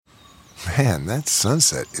Man, that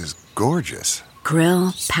sunset is gorgeous.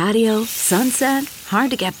 Grill, patio, sunset.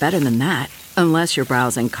 Hard to get better than that. Unless you're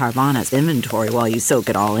browsing Carvana's inventory while you soak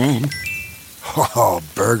it all in. Oh,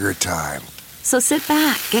 burger time. So sit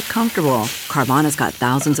back, get comfortable. Carvana's got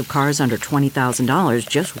thousands of cars under $20,000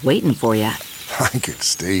 just waiting for you. I could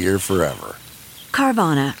stay here forever.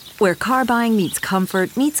 Carvana, where car buying meets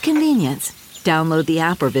comfort meets convenience. Download the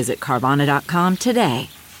app or visit Carvana.com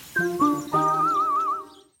today.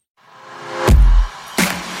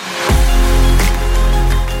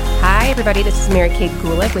 Hi, everybody. This is Mary Kate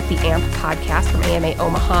Gulick with the AMP podcast from AMA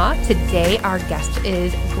Omaha. Today, our guest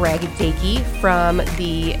is Greg Daake from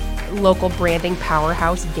the local branding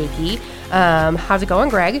powerhouse, Daake. How's it going,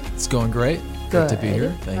 Greg? It's going great. Good to be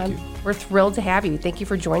here. Thank you. We're thrilled to have you. Thank you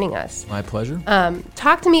for joining us. My pleasure.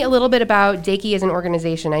 Talk to me a little bit about Daake as an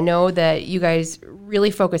organization. I know that you guys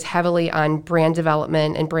really focus heavily on brand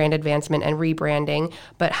development and brand advancement and rebranding,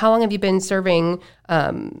 but how long have you been serving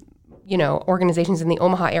organizations in the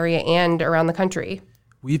Omaha area and around the country?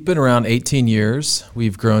 We've been around 18 years.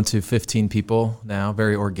 We've grown to 15 people now,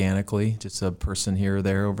 very organically, just a person here or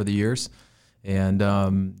there over the years. And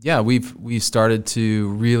we've started to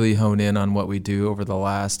really hone in on what we do over the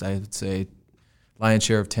last, I would say, lion's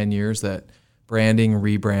share of 10 years, that branding,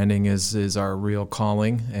 rebranding is our real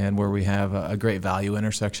calling, and where we have a great value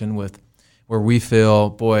intersection with where we feel,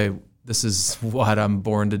 boy, this is what I'm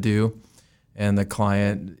born to do. And the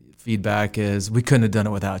client feedback is, we couldn't have done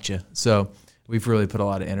it without you. So we've really put a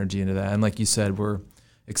lot of energy into that. And like you said, we're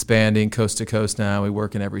expanding coast to coast now. We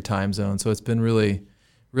work in every time zone. So it's been really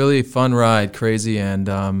fun ride, crazy, and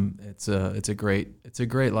it's a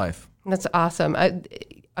great life. That's awesome.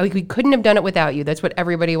 We couldn't have done it without you. That's what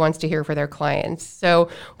everybody wants to hear for their clients. So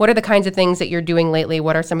what are the kinds of things that you're doing lately?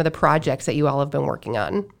 What are some of the projects that you all have been working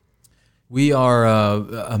on? We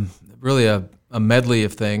are really a medley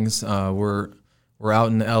of things. We're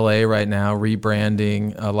out in LA right now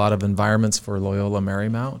rebranding a lot of environments for Loyola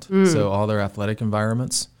Marymount, so all their athletic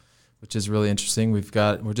environments, which is really interesting.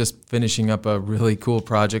 We're just finishing up a really cool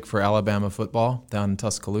project for Alabama football down in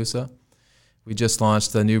Tuscaloosa. We just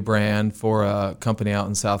launched a new brand for a company out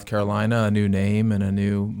in South Carolina, a new name and a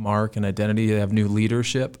new mark and identity. They have new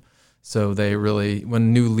leadership. So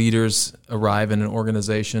when new leaders arrive in an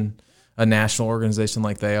organization, a national organization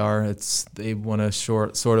like they are, they want to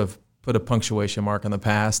sort of put a punctuation mark on the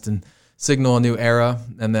past and signal a new era,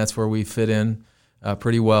 and that's where we fit in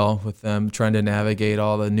pretty well with them, trying to navigate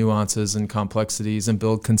all the nuances and complexities and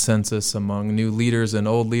build consensus among new leaders and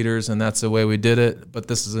old leaders, and that's the way we did it, but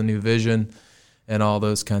this is a new vision and all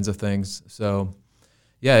those kinds of things. So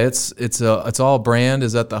yeah, it's all brand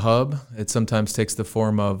is at the hub. It sometimes takes the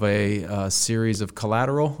form of a series of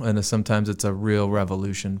collateral, and sometimes it's a real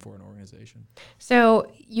revolution for an organization.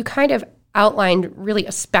 So you kind of outlined really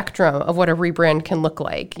a spectrum of what a rebrand can look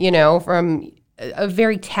like, from a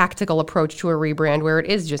very tactical approach to a rebrand where it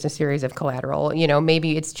is just a series of collateral.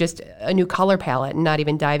 Maybe it's just a new color palette and not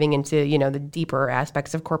even diving into, the deeper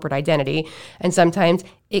aspects of corporate identity. And sometimes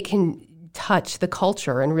it can touch the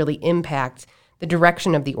culture and really impact the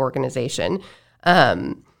direction of the organization.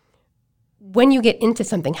 When you get into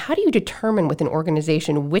something, how do you determine with an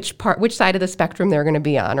organization which side of the spectrum they're going to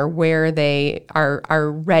be on, or where they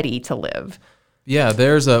are ready to live? Yeah,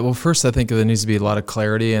 first I think there needs to be a lot of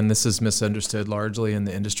clarity, and this is misunderstood largely in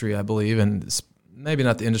the industry, I believe, and maybe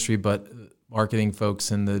not the industry, but marketing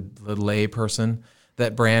folks and the lay person,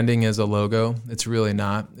 that branding is a logo. It's really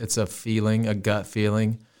not. It's a feeling, a gut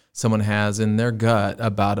feeling someone has in their gut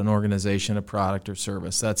about an organization, a product, or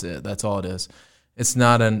service. That's it. That's all it is. It's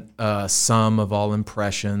not a sum of all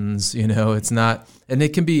impressions, it's not, and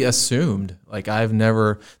it can be assumed. Like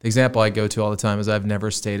the example I go to all the time is I've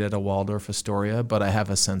never stayed at a Waldorf Astoria, but I have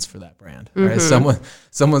a sense for that brand, right?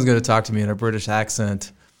 Someone's going to talk to me in a British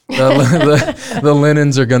accent. The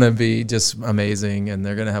linens are going to be just amazing, and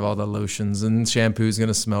they're going to have all the lotions, and shampoo's going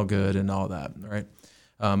to smell good and all that, right?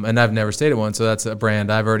 And I've never stayed at one, so that's a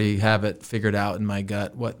brand. I've already have it figured out in my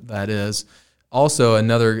gut what that is. Also,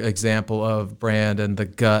 another example of brand and the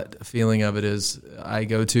gut feeling of it is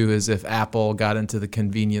if Apple got into the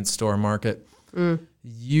convenience store market,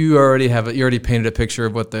 you already painted a picture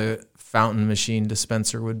of what the fountain machine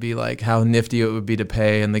dispenser would be like, how nifty it would be to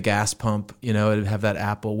pay, and the gas pump, it'd have that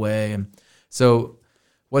Apple way. And so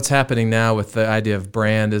what's happening now with the idea of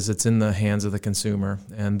brand is it's in the hands of the consumer,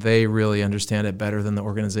 and they really understand it better than the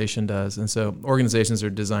organization does. And so organizations are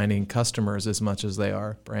designing customers as much as they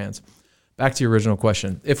are brands. Back to your original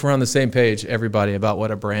question. If we're on the same page, everybody, about what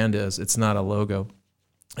a brand is, it's not a logo.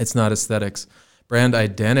 It's not aesthetics. Brand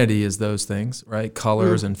identity is those things, right?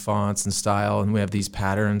 Colors and fonts and style, and we have these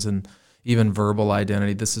patterns. And even verbal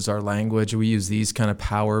identity. This is our language. We use these kind of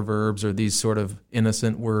power verbs or these sort of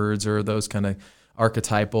innocent words or those kind of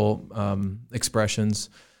archetypal expressions.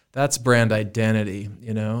 That's brand identity,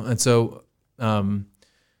 And so at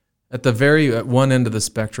one end of the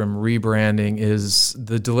spectrum, rebranding is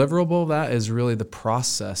the deliverable. That is really the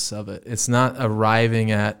process of it. It's not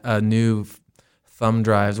arriving at a new thumb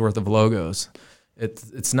drive's worth of logos.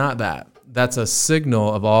 It's not that. That's a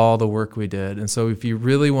signal of all the work we did. And so if you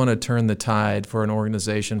really want to turn the tide for an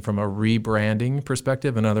organization from a rebranding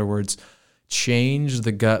perspective, in other words, change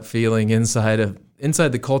the gut feeling inside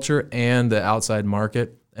the culture and the outside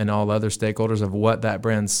market and all other stakeholders of what that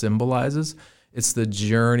brand symbolizes, it's the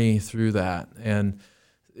journey through that. And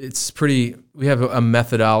we have a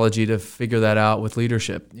methodology to figure that out with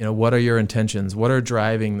leadership. What are your intentions? What are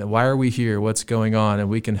driving? Why are we here? What's going on? And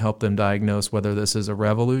we can help them diagnose whether this is a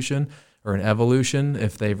revolution or an evolution,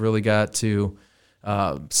 if they've really got to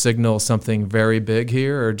signal something very big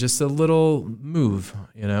here or just a little move,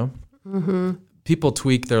 Mm-hmm. People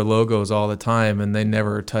tweak their logos all the time and they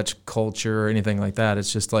never touch culture or anything like that.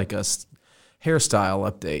 It's just like a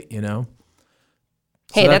hairstyle update,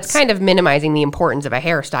 Hey, that's kind of minimizing the importance of a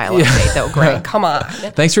hairstyle update, though, Greg. Come on.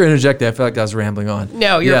 Thanks for interjecting. I feel like I was rambling on.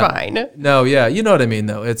 No, you're fine. No, yeah, you know what I mean,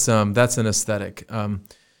 though. It's that's an aesthetic.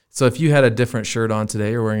 So if you had a different shirt on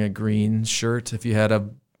today, you're wearing a green shirt. If you had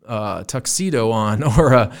a tuxedo on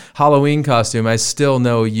or a Halloween costume, I still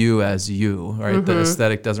know you as you, right? Mm-hmm. The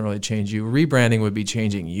aesthetic doesn't really change you. Rebranding would be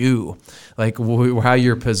changing you, like how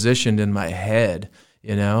you're positioned in my head,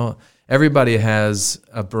 Everybody has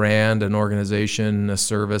a brand, an organization, a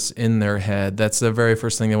service in their head. That's the very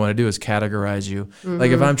first thing they want to do is categorize you. Mm-hmm.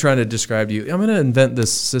 Like if I'm trying to describe you, I'm going to invent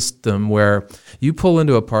this system where you pull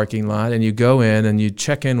into a parking lot and you go in and you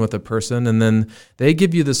check in with a person and then they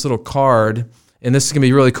give you this little card. And this is going to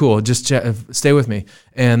be really cool. Just stay with me.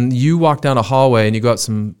 And you walk down a hallway and you go up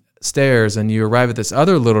some stairs and you arrive at this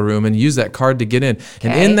other little room and use that card to get in. Okay.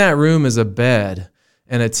 And in that room is a bed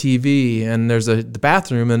and a TV, and there's the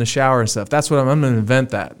bathroom and a shower and stuff. That's what I'm going to invent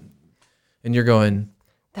that. And you're going,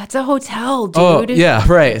 that's a hotel, dude. Oh, yeah,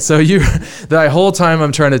 right. So the whole time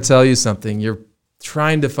I'm trying to tell you something, you're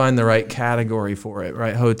trying to find the right category for it,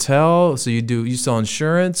 right? Hotel, so you sell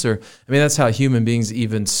insurance, or, that's how human beings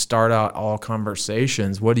even start out all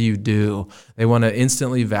conversations. What do? They want to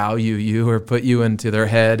instantly value you or put you into their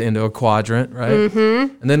head, into a quadrant, right?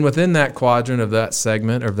 Mm-hmm. And then within that quadrant of that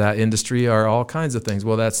segment of that industry are all kinds of things.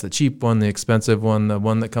 Well, that's the cheap one, the expensive one, the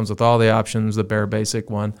one that comes with all the options, the bare basic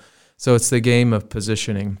one. So it's the game of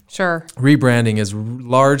positioning. Sure. Rebranding is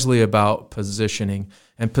largely about positioning.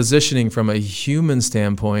 And positioning from a human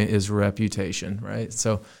standpoint is reputation, right?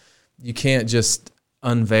 So you can't just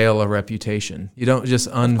unveil a reputation. You don't just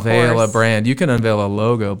unveil a brand. You can unveil a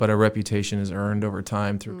logo, but a reputation is earned over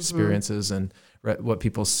time through experiences and what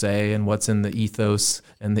people say and what's in the ethos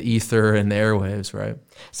and the ether and the airwaves, right?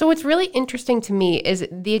 So what's really interesting to me is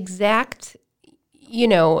the exact,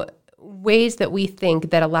 ways that we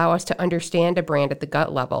think that allow us to understand a brand at the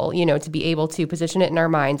gut level, to be able to position it in our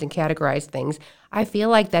minds and categorize things. I feel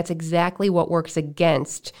like that's exactly what works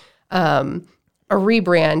against a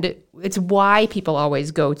rebrand. It's why people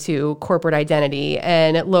always go to corporate identity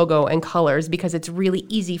and logo and colors, because it's really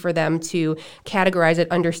easy for them to categorize it,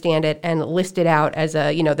 understand it, and list it out as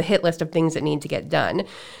the hit list of things that need to get done.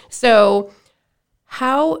 So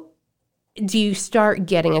how do you start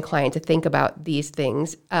getting a client to think about these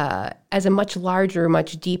things as a much larger,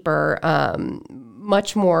 much deeper,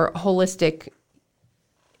 much more holistic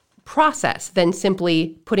process than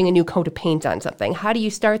simply putting a new coat of paint on something? How do you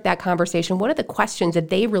start that conversation? What are the questions that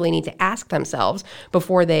they really need to ask themselves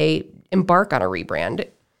before they embark on a rebrand?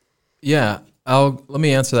 Yeah. Let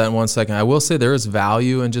me answer that in 1 second. I will say there is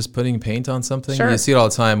value in just putting paint on something. Sure. You see it all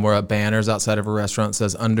the time where a banner's outside of a restaurant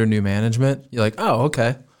says under new management. You're like, oh,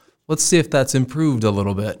 okay. Let's see if that's improved a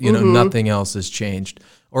little bit. Nothing else has changed.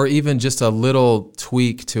 Or even just a little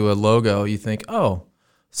tweak to a logo. You think, oh,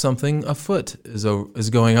 something afoot is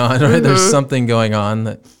going on. Right? There's something going on.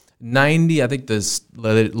 That 90, I think this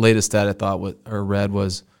latest stat I thought or read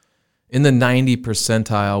was in the 90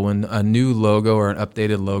 percentile when a new logo or an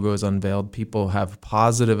updated logo is unveiled, people have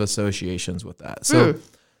positive associations with that. So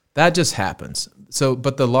that just happens. So,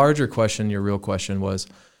 but the larger question, your real question was,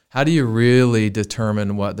 how do you really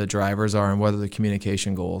determine what the drivers are and what are the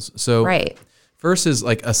communication goals? So first is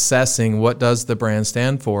like assessing what does the brand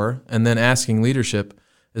stand for, and then asking leadership,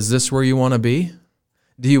 is this where you want to be?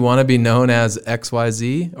 Do you want to be known as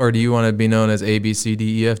XYZ, or do you want to be known as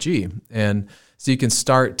ABCDEFG? And so you can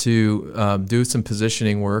start to do some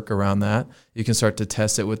positioning work around that. You can start to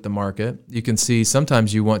test it with the market. You can see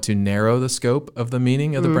sometimes you want to narrow the scope of the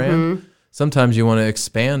meaning of the brand. Sometimes you want to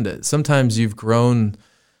expand it. Sometimes you've grown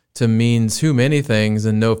to mean too many things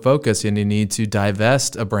and no focus, and you need to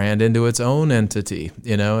divest a brand into its own entity.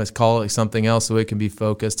 It's call it something else so it can be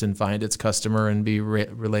focused and find its customer and be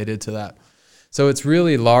related to that. So it's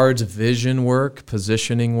really large vision work,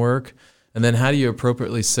 positioning work, and then how do you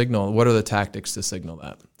appropriately signal? What are the tactics to signal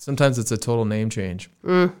that? Sometimes it's a total name change,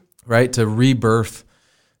 right? To rebirth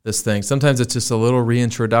this thing. Sometimes it's just a little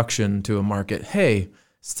reintroduction to a market. Hey,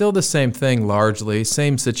 still the same thing largely,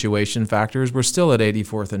 same situation factors. We're still at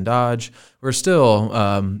 84th and Dodge. We're still,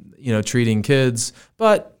 treating kids.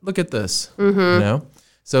 But look at this,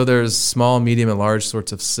 So there's small, medium, and large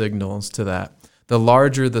sorts of signals to that. The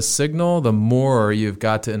larger the signal, the more you've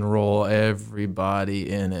got to enroll everybody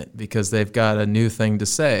in it because they've got a new thing to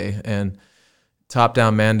say. And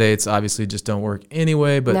top-down mandates obviously just don't work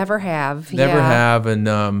anyway. But never have.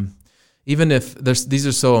 And even if these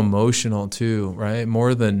are so emotional too, right?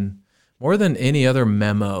 More than any other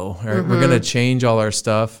memo, right? We're going to change all our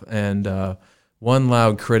stuff, and one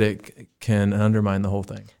loud critic can undermine the whole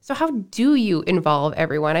thing. So how do you involve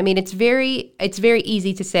everyone? I mean, it's very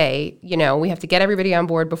easy to say, we have to get everybody on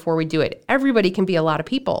board before we do it. Everybody can be a lot of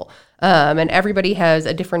people, and everybody has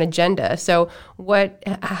a different agenda. So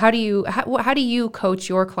how do you coach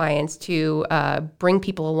your clients to bring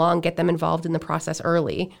people along, get them involved in the process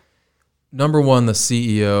early? Number one, the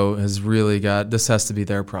CEO has really this has to be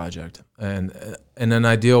their project. And in an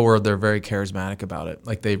ideal world, they're very charismatic about it.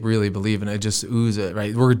 Like they really believe in it, just ooze it,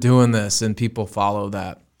 right? We're doing this, and people follow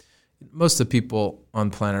that. Most of the people on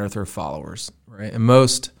planet Earth are followers, right? And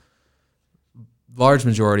large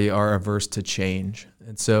majority are averse to change.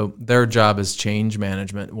 And so their job is change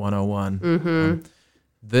management 101.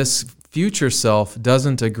 This future self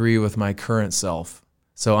doesn't agree with my current self.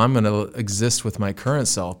 So I'm going to exist with my current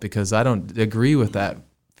self because I don't agree with that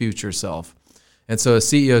future self. And so a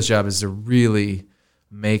CEO's job is to really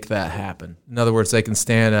make that happen. In other words, they can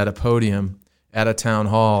stand at a podium at a town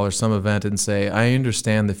hall or some event and say, I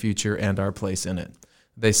understand the future and our place in it.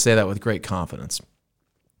 They say that with great confidence.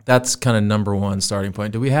 That's kind of number one starting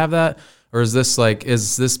point. Do we have that? Or is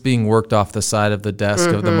this being worked off the side of the desk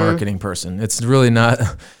of the marketing person? It's really not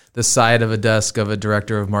the side of a desk of a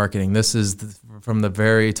director of marketing. This is from the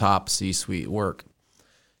very top C-suite work.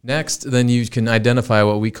 Next, then you can identify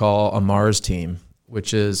what we call a Mars team,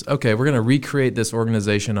 which is, okay, we're going to recreate this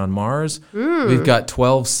organization on Mars. We've got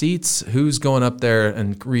 12 seats. Who's going up there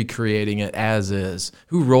and recreating it as is?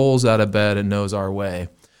 Who rolls out of bed and knows our way?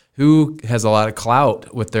 Who has a lot of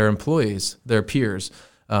clout with their employees, their peers?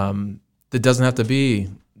 That doesn't have to be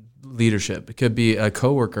leadership. It could be a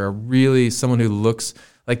coworker, really someone who looks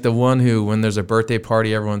like the one who, when there's a birthday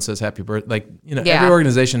party, everyone says happy birthday. Every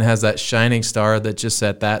organization has that shining star that just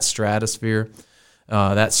at that stratosphere,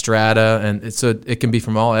 that strata. And so it can be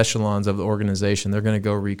from all echelons of the organization. They're going to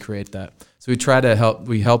go recreate that. So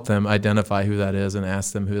we help them identify who that is and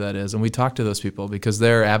ask them who that is. And we talk to those people because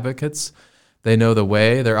they're advocates. They know the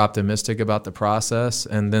way. They're optimistic about the process.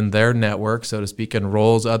 And then their network, so to speak,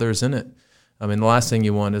 enrolls others in it. I mean, the last thing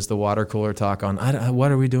you want is the water cooler talk on,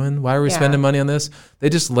 what are we doing? Why are we spending money on this? They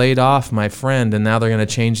just laid off my friend, and now they're going to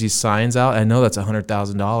change these signs out. I know that's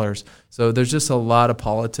 $100,000. So there's just a lot of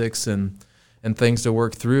politics and things to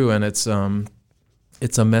work through, and it's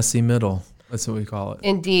a messy middle. That's what we call it.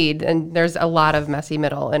 Indeed, and there's a lot of messy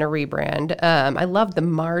middle in a rebrand. I love the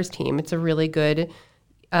Mars team. It's a really good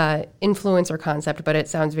influencer concept, but it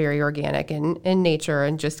sounds very organic in nature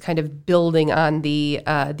and just kind of building on the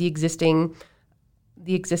existing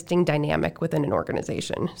dynamic within an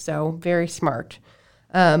organization. So very smart.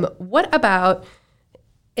 What about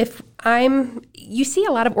you see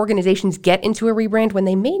a lot of organizations get into a rebrand when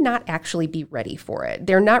they may not actually be ready for it.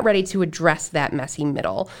 They're not ready to address that messy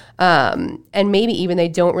middle. And maybe even they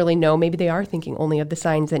don't really know, maybe they are thinking only of the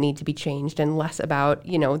signs that need to be changed and less about,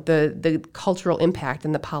 the cultural impact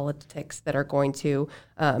and the politics that are going to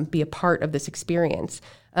be a part of this experience.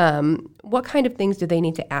 What kind of things do they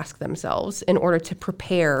need to ask themselves in order to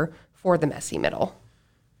prepare for the messy middle?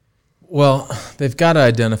 Well, they've got to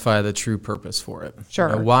identify the true purpose for it.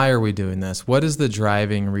 Sure. Why are we doing this? What is the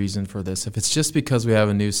driving reason for this? If it's just because we have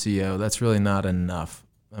a new CEO, that's really not enough.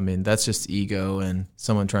 I mean, that's just ego and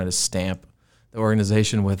someone trying to stamp the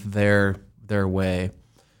organization with their way.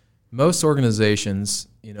 Most organizations,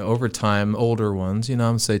 over time, older ones, I'm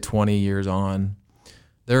going to say 20 years on,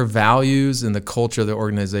 their values and the culture of the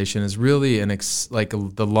organization is really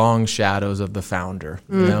the long shadows of the founder,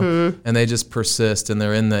 and they just persist, and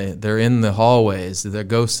they're in the hallways, they're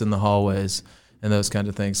ghosts in the hallways, and those kind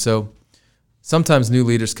of things. So sometimes new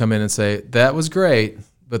leaders come in and say, "That was great,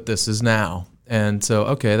 but this is now." And so,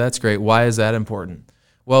 okay, that's great. Why is that important?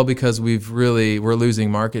 Well, because we're losing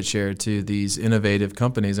market share to these innovative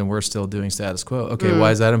companies, and we're still doing status quo. Okay,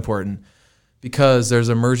 why is that important? Because there's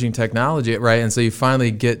emerging technology, right? And so you finally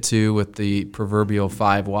get to, with the proverbial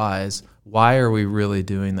 5 whys, why are we really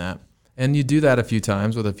doing that? And you do that a few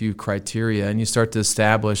times with a few criteria, and you start to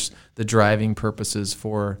establish the driving purposes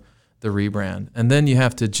for the rebrand. And then you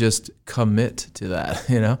have to just commit to that,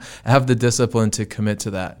 have the discipline to commit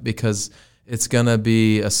to that, because it's going to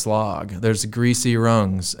be a slog. There's greasy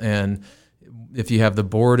rungs. And if you have the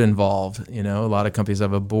board involved, a lot of companies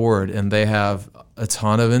have a board and they have a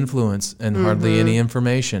ton of influence and hardly any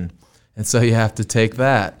information. And so you have to take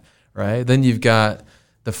that, right? Then you've got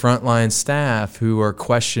the frontline staff who are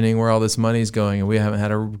questioning where all this money's going, and we haven't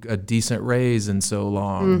had a decent raise in so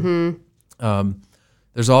long.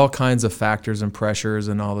 There's all kinds of factors and pressures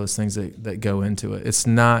and all those things that go into it. It's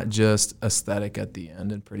not just aesthetic at the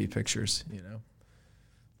end and pretty pictures,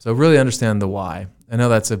 So really understand the why. I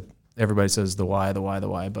know everybody says the why,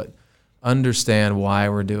 but understand why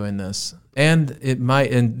we're doing this.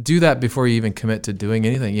 And do that before you even commit to doing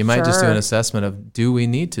anything. You might just do an assessment of, do we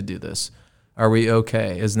need to do this? Are we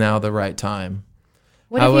okay? Is now the right time?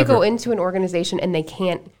 What if you go into an organization and they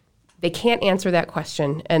can't answer that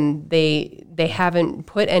question, and they haven't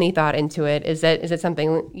put any thought into it? Is it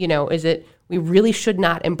something, we really should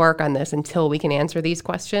not embark on this until we can answer these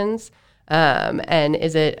questions? And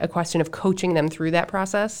is it a question of coaching them through that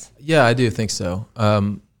process? Yeah, I do think so.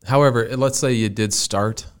 However, let's say you did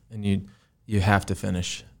start and you have to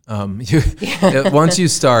finish. Once you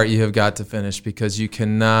start, you have got to finish, because you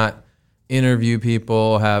cannot interview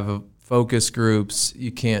people, have focus groups.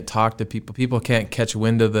 You can't talk to people. People can't catch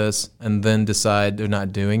wind of this and then decide they're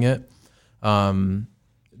not doing it.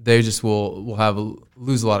 They just will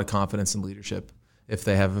lose a lot of confidence in leadership if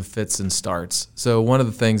they have fits and starts. So one of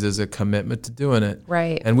the things is a commitment to doing it.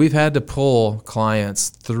 Right. And we've had to pull clients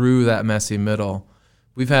through that messy middle.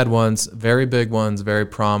 We've had ones, very big ones, very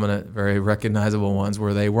prominent, very recognizable ones,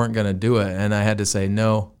 where they weren't going to do it. And I had to say,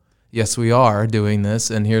 no, yes, we are doing this,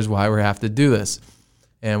 and here's why we have to do this.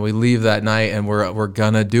 And we leave that night, and we're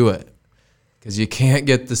going to do it. Because you can't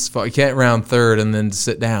get this far. You can't round third and then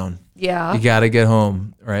sit down. Yeah. You got to get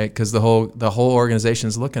home, right? Because the whole organization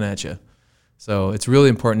is looking at you. So it's really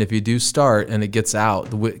important, if you do start and it gets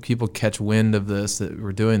out, people catch wind of this, that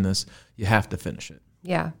we're doing this, you have to finish it.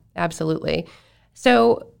 Yeah, absolutely.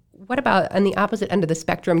 So what about on the opposite end of the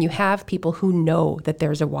spectrum? You have people who know that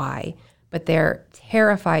there's a why, but they're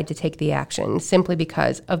terrified to take the action simply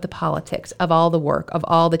because of the politics, of all the work, of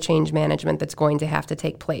all the change management that's going to have to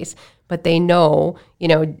take place. But they know,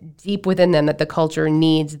 deep within them, that the culture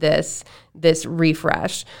needs this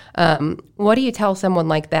refresh. What do you tell someone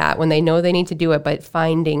like that when they know they need to do it, but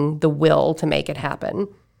finding the will to make it happen?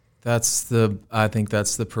 I think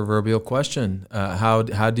that's the proverbial question. How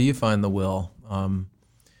do you find the will?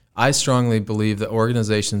 I strongly believe that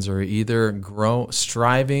organizations are either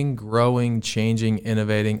striving, growing, changing,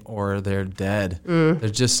 innovating, or they're dead.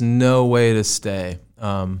 There's just no way to stay.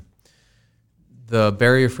 The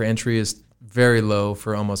barrier for entry is very low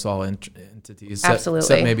for almost all entities. Absolutely.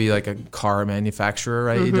 Except maybe like a car manufacturer,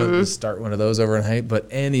 right? You don't just start one of those overnight,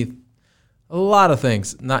 but a lot of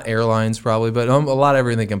things, not airlines probably, but a lot of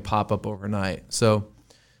everything can pop up overnight. So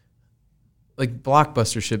like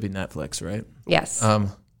Blockbuster should be Netflix, right? Yes.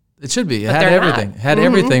 It should be. It but had everything. Not. Had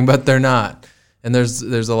everything, but they're not. And there's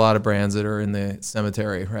a lot of brands that are in the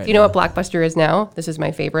cemetery right now. Do you know what Blockbuster is now? This is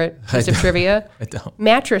my favorite piece of trivia. I don't.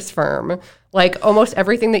 Mattress Firm. Like almost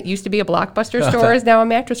everything that used to be a Blockbuster store is now a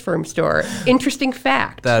Mattress Firm store. Interesting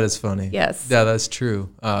fact. That is funny. Yes. Yeah, that's true.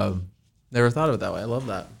 Never thought of it that way. I love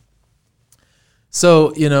that.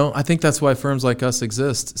 So, I think that's why firms like us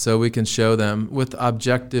exist, so we can show them with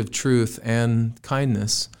objective truth and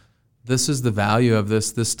kindness, this is the value of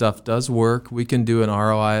this. This stuff does work. We can do an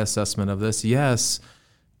ROI assessment of this. Yes,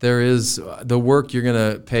 there is the work you're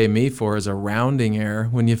going to pay me for is a rounding error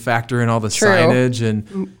when you factor in all the signage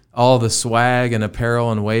and all the swag and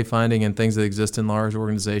apparel and wayfinding and things that exist in large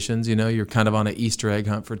organizations. You're kind of on an Easter egg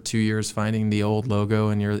hunt for 2 years finding the old logo,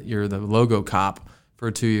 and you're the logo cop for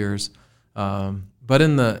 2 years. But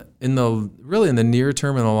in the near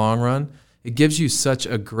term and the long run, it gives you such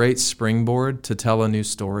a great springboard to tell a new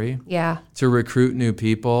story. Yeah. To recruit new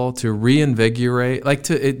people, to reinvigorate,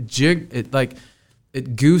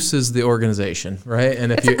 it gooses the organization, right?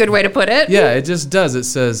 And it's a good way to put it. Yeah, it just does.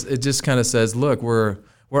 It just kind of says, look, we're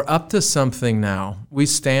up to something now. We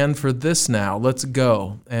stand for this now. Let's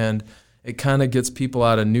go. And it kind of gets people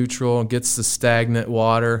out of neutral, gets the stagnant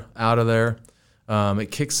water out of there. It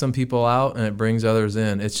kicks some people out and it brings others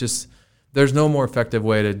in. It's just there's no more effective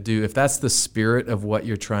way to do, if that's the spirit of what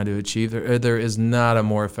you're trying to achieve, there is not a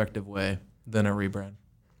more effective way than a rebrand.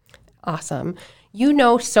 Awesome. You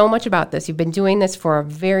know so much about this. You've been doing this for a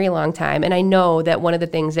very long time. And I know that one of the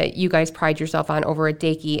things that you guys pride yourself on over at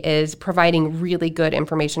Daake is providing really good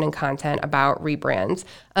information and content about rebrands.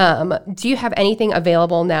 Do you have anything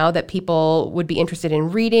available now that people would be interested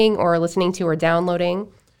in reading or listening to or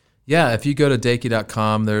downloading? Yeah, if you go to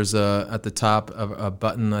Daake.com, there's at the top a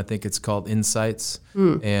button, I think it's called Insights,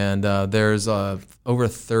 and there's over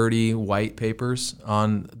 30 white papers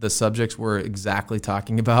on the subjects we're exactly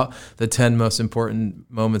talking about, the 10 most important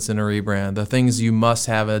moments in a rebrand, the things you must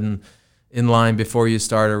have in line before you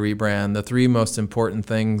start a rebrand, the 3 most important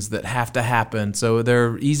things that have to happen. So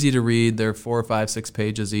they're easy to read. They're 4, 5, 6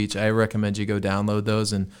 pages each. I recommend you go download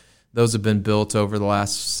those, and those have been built over the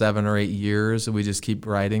last 7 or 8 years. We just keep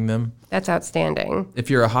writing them. That's outstanding. If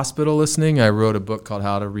you're a hospital listening, I wrote a book called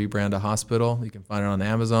How to Rebrand a Hospital. You can find it on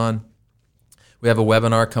Amazon. We have a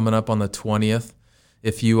webinar coming up on the 20th.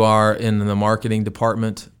 If you are in the marketing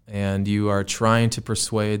department and you are trying to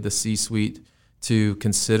persuade the C-suite to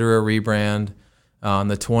consider a rebrand, on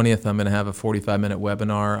the 20th, I'm going to have a 45-minute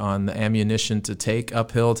webinar on the ammunition to take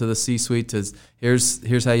uphill to the C-suite.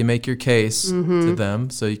 Here's how you make your case to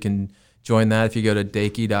them. So you can join that. If you go to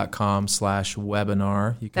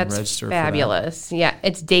Daake.com/webinar, you can register fabulous. for that. Yeah,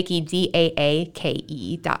 it's Daake, DAAKE.com.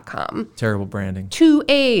 Terrible branding. 2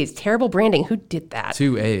 A's. Terrible branding. Who did that?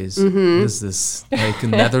 2 A's. Is this like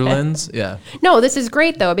Netherlands? Yeah. No, this is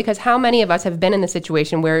great, though, because how many of us have been in the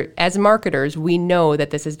situation where, as marketers, we know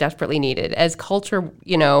that this is desperately needed. As culture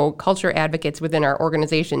advocates within our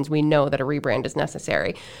organizations, we know that a rebrand is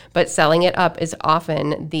necessary. But selling it up is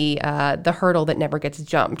often the hurdle that never gets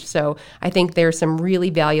jumped. So I think there's some really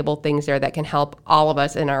valuable things there that can help all of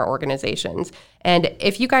us in our organizations. And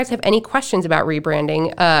if you guys have any questions about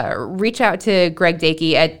rebranding, reach out to Greg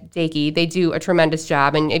Daake at Daake. They do a tremendous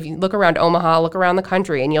job. And if you look around Omaha, look around the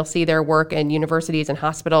country, and you'll see their work in universities and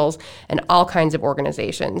hospitals and all kinds of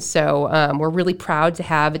organizations. So we're really proud to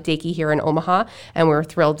have Daake here in Omaha, and we're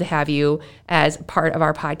thrilled to have you as part of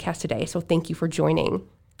our podcast today. So thank you for joining.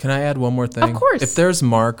 Can I add one more thing? Of course. If there's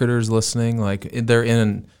marketers listening, like they're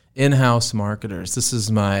in-house marketers, this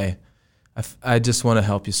is I just want to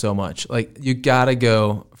help you so much. Like, you got to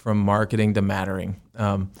go from marketing to mattering.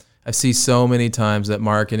 I see so many times that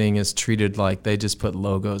marketing is treated like they just put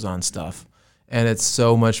logos on stuff, and it's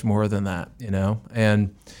so much more than that,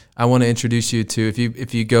 And I want to introduce you to,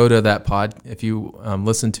 if you go to that if you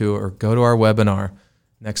listen to or go to our webinar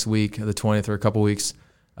next week, the 20th, or a couple weeks,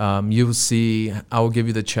 you'll see, I will give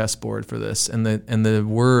you the chessboard for this and the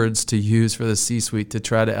words to use for the C-suite to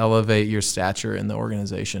try to elevate your stature in the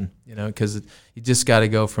organization, because you just got to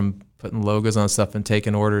go from putting logos on stuff and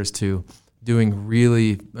taking orders to doing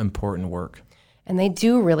really important work. And they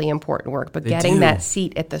do really important work, but getting that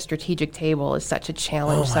seat at the strategic table is such a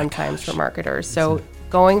challenge sometimes for marketers. So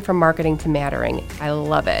going from marketing to mattering, I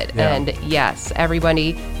love it. Yeah. And yes,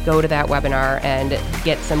 everybody go to that webinar and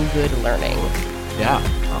get some good learning. Yeah.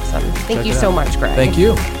 Awesome. Thank you so much, Greg. Thank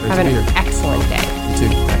you. Have an excellent day. You too.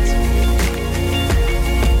 Thanks.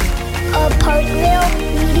 A Parkville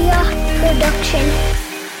Media Production.